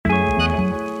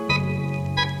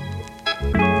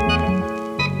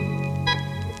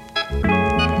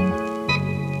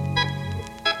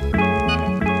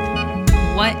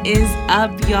What is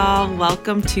up, y'all?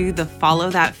 Welcome to the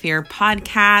Follow That Fear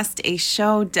podcast, a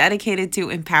show dedicated to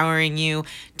empowering you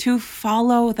to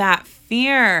follow that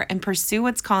fear and pursue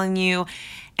what's calling you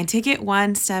and take it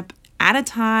one step at a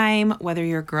time, whether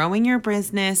you're growing your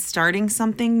business, starting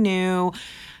something new,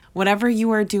 whatever you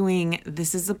are doing.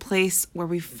 This is a place where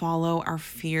we follow our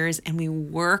fears and we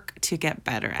work to get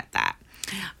better at that.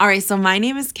 All right, so my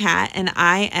name is Kat and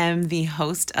I am the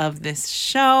host of this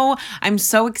show. I'm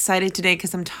so excited today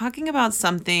because I'm talking about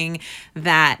something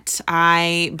that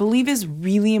I believe is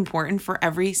really important for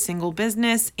every single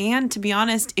business. And to be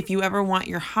honest, if you ever want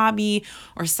your hobby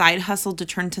or side hustle to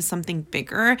turn to something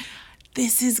bigger,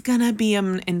 this is gonna be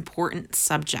an important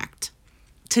subject.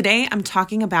 Today, I'm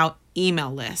talking about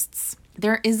email lists.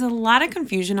 There is a lot of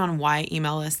confusion on why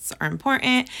email lists are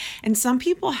important, and some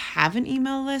people have an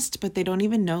email list, but they don't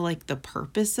even know the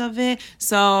purpose of it.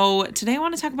 So today I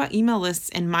want to talk about email lists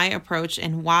and my approach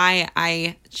and why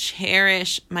I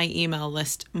cherish my email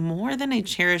list more than I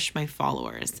cherish my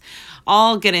followers.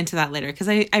 I'll get into that later because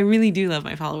I really do love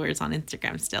my followers on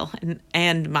Instagram still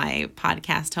and my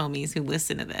podcast homies who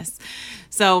listen to this.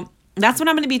 So that's what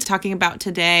I'm going to be talking about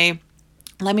today.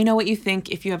 Let me know what you think.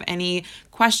 If you have any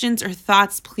questions or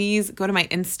thoughts, please go to my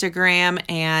Instagram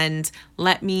and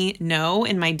let me know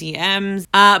in my DMs.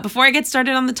 Before I get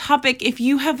started on the topic, if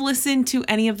you have listened to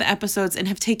any of the episodes and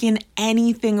have taken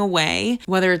anything away,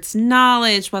 whether it's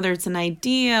knowledge, whether it's an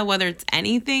idea, whether it's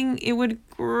anything, it would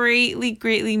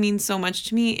greatly mean so much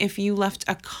to me if you left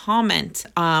a comment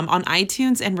on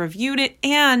iTunes and reviewed it,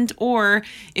 and or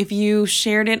if you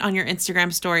shared it on your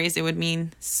Instagram stories. It would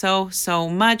mean so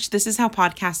much. This is how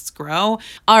podcasts grow.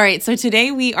 All right, so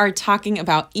today we are talking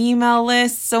about email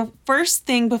lists. So first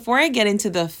thing, before I get into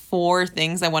the 4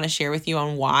 things I want to share with you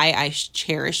on why I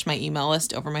cherish my email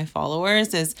list over my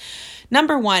followers is,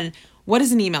 number 1, what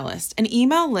is an email list? An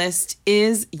email list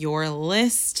is your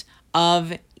list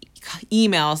of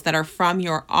emails that are from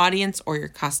your audience or your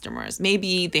customers.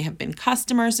 Maybe they have been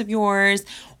customers of yours,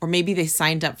 or maybe they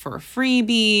signed up for a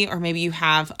freebie, or maybe you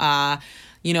have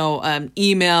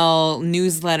email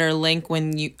newsletter link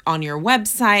when you on your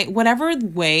website. Whatever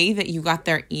way that you got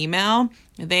their email,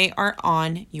 they are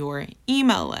on your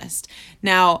email list.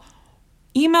 Now,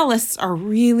 email lists are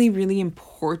really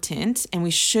important, and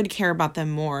we should care about them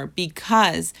more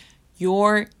because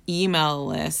your email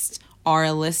list are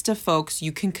a list of folks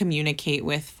you can communicate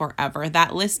with forever.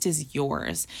 That list is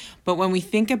yours. But when we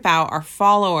think about our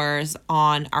followers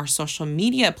on our social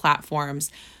media platforms,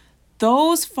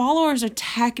 those followers are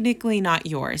technically not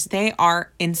yours. They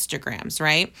are Instagram's,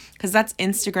 right? Because that's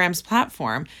Instagram's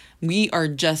platform. We are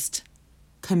just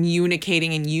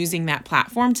communicating and using that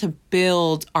platform to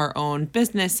build our own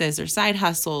businesses or side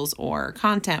hustles or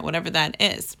content, whatever that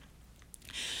is.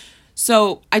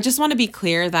 So I just want to be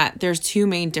clear that there's 2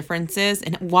 main differences,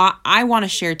 and why I want to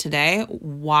share today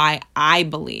why I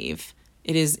believe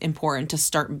it is important to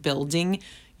start building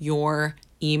your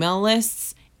email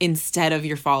lists instead of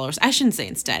your followers. I shouldn't say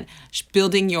instead,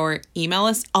 building your email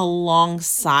list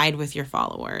alongside with your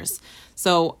followers.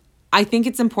 So I think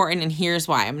it's important, and here's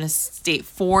why. I'm going to state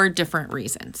 4 different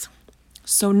reasons.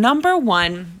 So number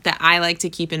 1 that I like to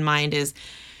keep in mind is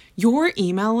your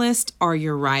email list are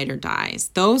your ride or dies.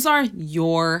 Those are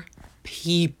your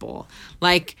people.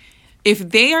 If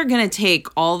they are going to take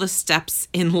all the steps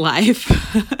in life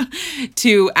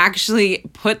to actually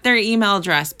put their email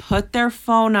address, put their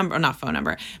phone number,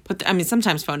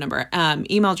 sometimes phone number,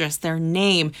 email address, their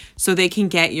name, so they can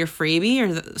get your freebie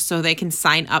or so they can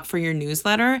sign up for your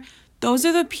newsletter. Those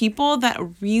are the people that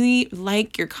really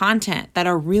like your content, that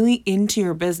are really into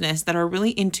your business, that are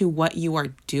really into what you are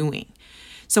doing.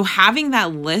 So having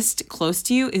that list close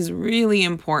to you is really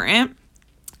important.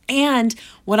 And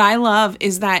what I love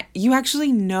is that you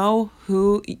actually know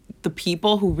who the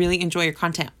people who really enjoy your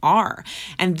content are.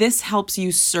 And this helps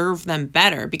you serve them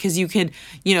better because you could,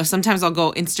 sometimes I'll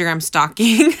go Instagram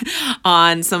stalking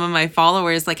on some of my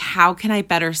followers. How can I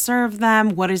better serve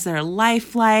them? What is their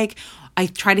life like? I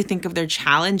try to think of their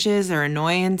challenges or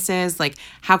annoyances,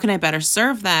 how can I better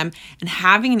serve them? And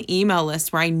having an email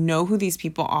list where I know who these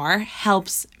people are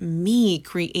helps me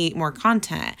create more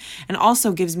content and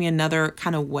also gives me another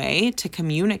kind of way to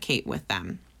communicate with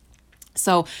them.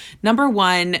 So number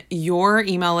 1, your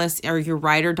email list are your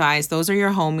ride or dies. Those are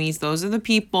your homies. Those are the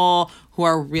people who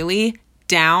are really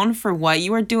down for what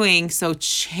you are doing. So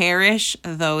cherish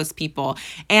those people.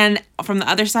 And from the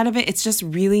other side of it, it's just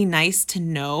really nice to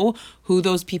know who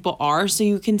those people are so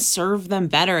you can serve them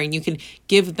better and you can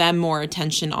give them more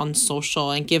attention on social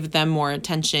and give them more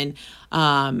attention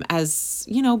because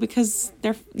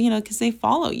because they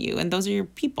follow you and those are your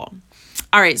people.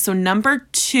 All right. So number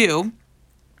 2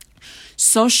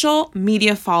 social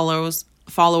media followers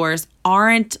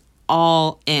aren't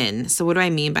all in. So what do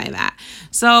I mean by that?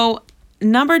 So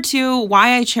number 2,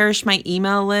 why I cherish my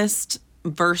email list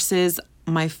versus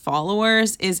my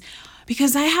followers is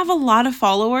because I have a lot of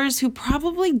followers who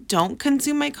probably don't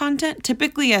consume my content.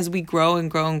 Typically, as we grow and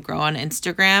grow and grow on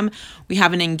Instagram, we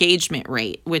have an engagement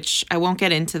rate, which I won't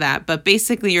get into that. But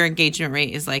basically, your engagement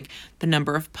rate is like the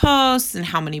number of posts and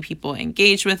how many people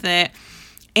engage with it.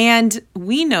 And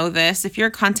we know this. If you're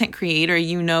a content creator,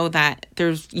 you know that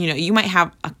you might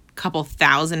have a couple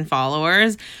thousand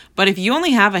followers, but if you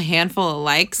only have a handful of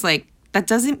likes, like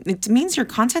it means your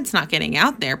content's not getting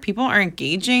out there. People are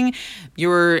engaging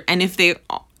and if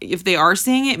they are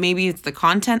seeing it, maybe it's the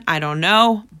content, I don't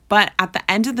know. But at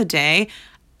the end of the day,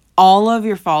 all of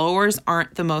your followers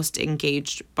aren't the most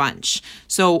engaged bunch.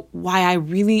 So why I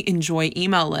really enjoy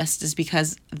email lists is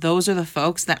because those are the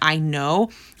folks that I know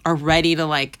are ready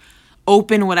to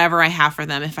open whatever I have for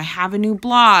them. If I have a new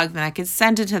blog, then I can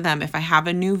send it to them. If I have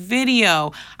a new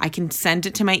video, I can send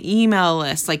it to my email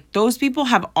list. Those people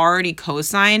have already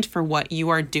co-signed for what you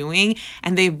are doing,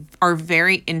 and they are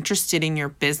very interested in your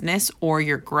business or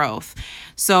your growth.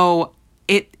 So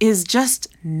it is just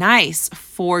nice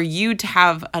for you to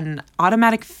have an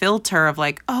automatic filter of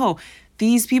oh,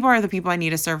 these people are the people I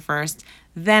need to serve first.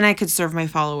 Then I could serve my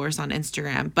followers on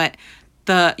Instagram. But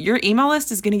your email list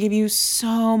is going to give you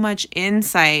so much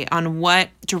insight on what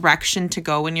direction to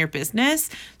go in your business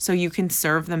so you can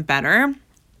serve them better,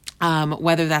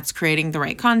 whether that's creating the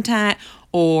right content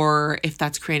or if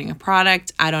that's creating a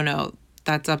product. I don't know.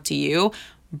 That's up to you.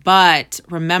 But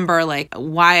remember,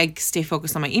 why I stay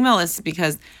focused on my email list is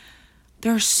because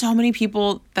there are so many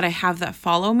people that I have that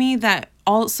follow me that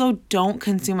also don't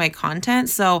consume my content.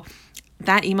 So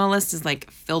that email list is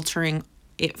filtering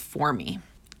it for me.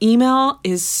 Email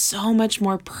is so much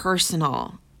more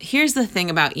personal. Here's the thing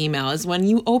about email is when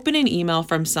you open an email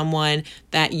from someone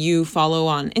that you follow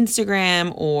on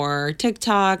Instagram or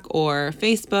TikTok or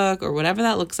Facebook or whatever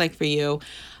that looks like for you,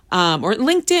 or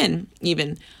LinkedIn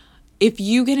even, if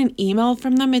you get an email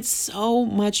from them, it's so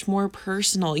much more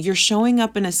personal. You're showing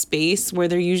up in a space where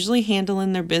they're usually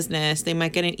handling their business. They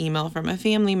might get an email from a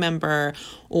family member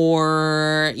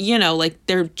or,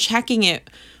 they're checking it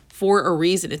for a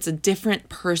reason. It's a different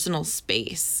personal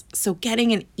space. So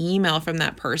getting an email from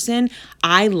that person,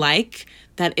 I like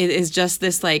that it is just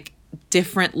this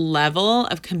different level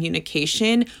of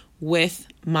communication with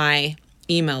my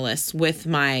email list, with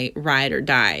my ride or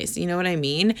dies. You know what I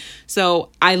mean? So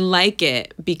I like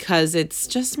it because it's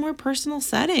just more personal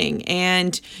setting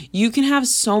and you can have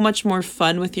so much more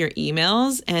fun with your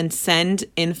emails and send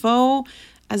info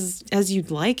as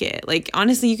you'd like it.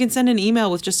 Honestly, you can send an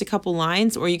email with just a couple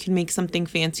lines or you can make something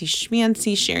fancy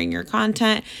schmancy sharing your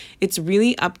content. It's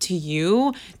really up to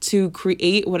you to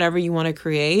create whatever you want to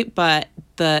create, but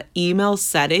the email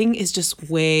setting is just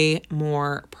way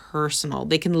more personal.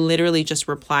 They can literally just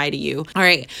reply to you. All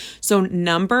right. So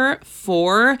number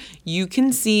 4, you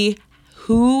can see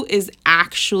who is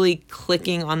actually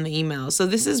clicking on the email. So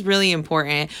this is really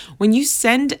important. When you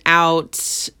send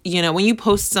out, when you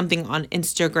post something on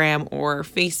Instagram or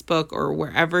Facebook or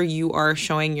wherever you are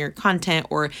showing your content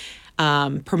or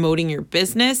promoting your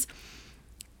business,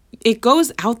 it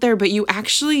goes out there, but you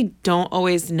actually don't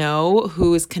always know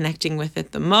who is connecting with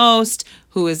it the most,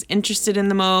 who is interested in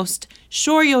the most.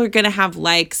 Sure, you're going to have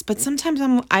likes, but sometimes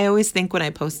I always think when I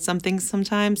post something,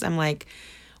 sometimes I'm like,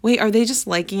 wait, are they just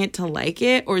liking it to like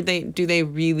it? Or do they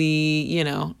really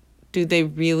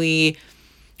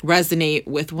resonate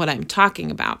with what I'm talking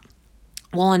about?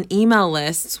 Well, on email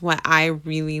lists, what I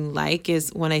really like is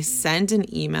when I send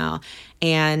an email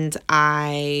and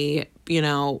I,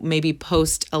 maybe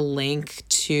post a link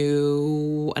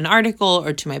to an article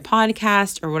or to my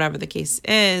podcast or whatever the case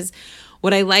is.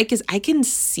 What I like is I can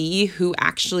see who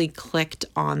actually clicked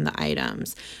on the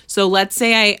items. So let's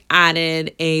say I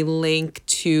added a link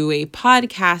to a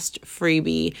podcast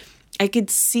freebie. I could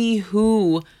see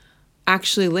who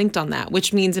actually linked on that,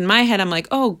 which means in my head, I'm like,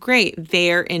 oh, great,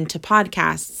 they're into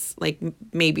podcasts.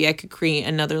 Maybe I could create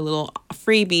another little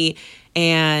freebie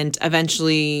and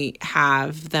eventually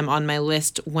have them on my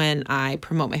list when I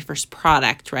promote my first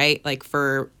product, right?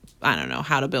 For, I don't know,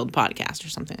 how to build a podcast or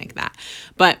something like that.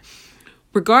 But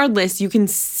regardless, you can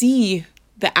see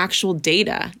the actual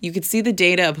data. You can see the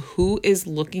data of who is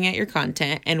looking at your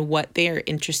content and what they are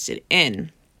interested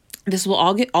in. This will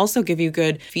also give you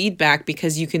good feedback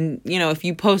because you can, if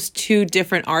you post 2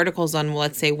 different articles on,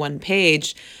 let's say, one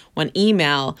page, one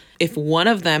email, if one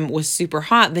of them was super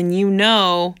hot, then you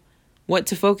know what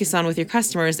to focus on with your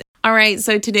customers. All right,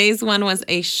 so today's one was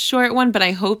a short one, but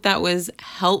I hope that was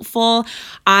helpful.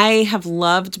 I have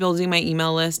loved building my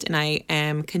email list and I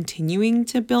am continuing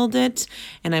to build it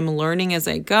and I'm learning as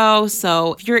I go.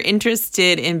 So if you're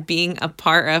interested in being a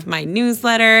part of my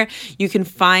newsletter, you can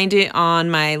find it on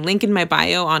my link in my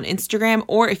bio on Instagram,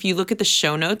 or if you look at the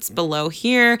show notes below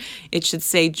here, it should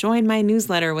say join my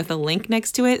newsletter with a link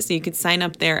next to it. So you could sign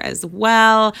up there as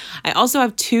well. I also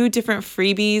have 2 different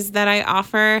freebies that I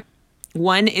offer.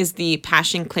 One is the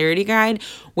Passion Clarity Guide,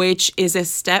 which is a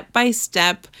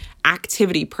step-by-step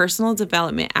activity, personal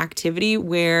development activity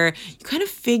where you kind of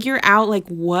figure out like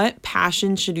what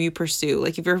passion should you pursue.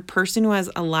 Like if you're a person who has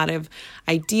a lot of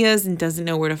ideas and doesn't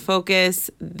know where to focus,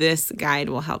 this guide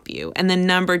will help you. And then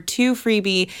number 2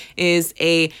 freebie is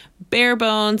a bare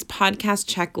bones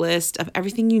podcast checklist of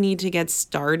everything you need to get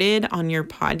started on your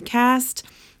podcast.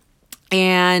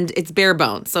 And it's bare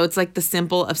bones. So it's like the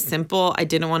simple of simple. I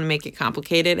didn't want to make it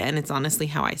complicated, and it's honestly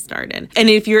how I started. And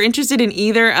if you're interested in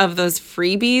either of those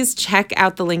freebies, check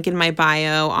out the link in my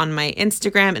bio on my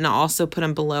Instagram, and I'll also put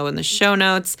them below in the show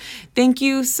notes. Thank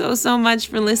you so much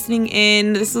for listening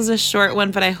in. This was a short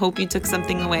one, but I hope you took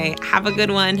something away. Have a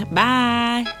good one.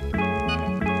 Bye.